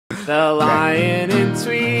The lion in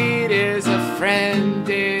tweed is a friend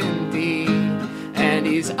indeed, and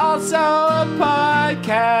he's also a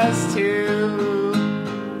podcast too.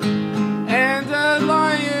 And the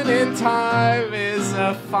lion in time is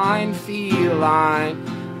a fine feline,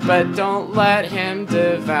 but don't let him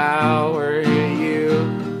devour you.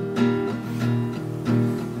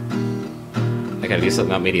 I gotta do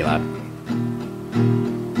something about Media Lab.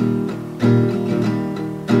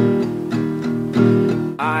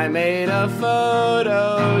 I made a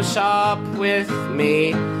Photoshop with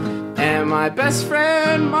me and my best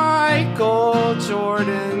friend Michael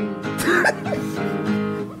Jordan.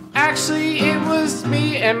 Actually, it was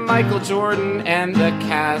me and Michael Jordan and the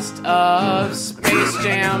cast of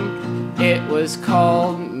SpaceJam. It was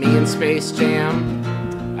called Me and SpaceJam.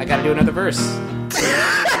 I gotta do another verse. We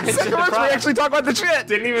actually talk about the shit.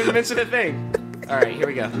 Didn't even mention a thing. Alright, here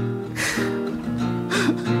we go.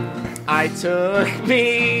 I took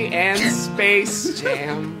Me and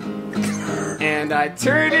SpaceJam and I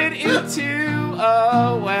turned it into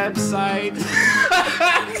a website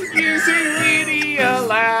using Media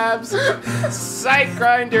Labs site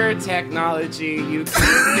grinder technology. You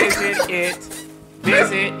can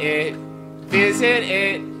visit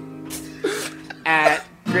it at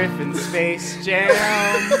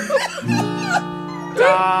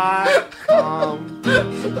GriffinSpaceJam.com.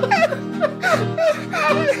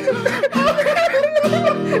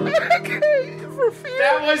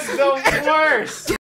 That was the worst.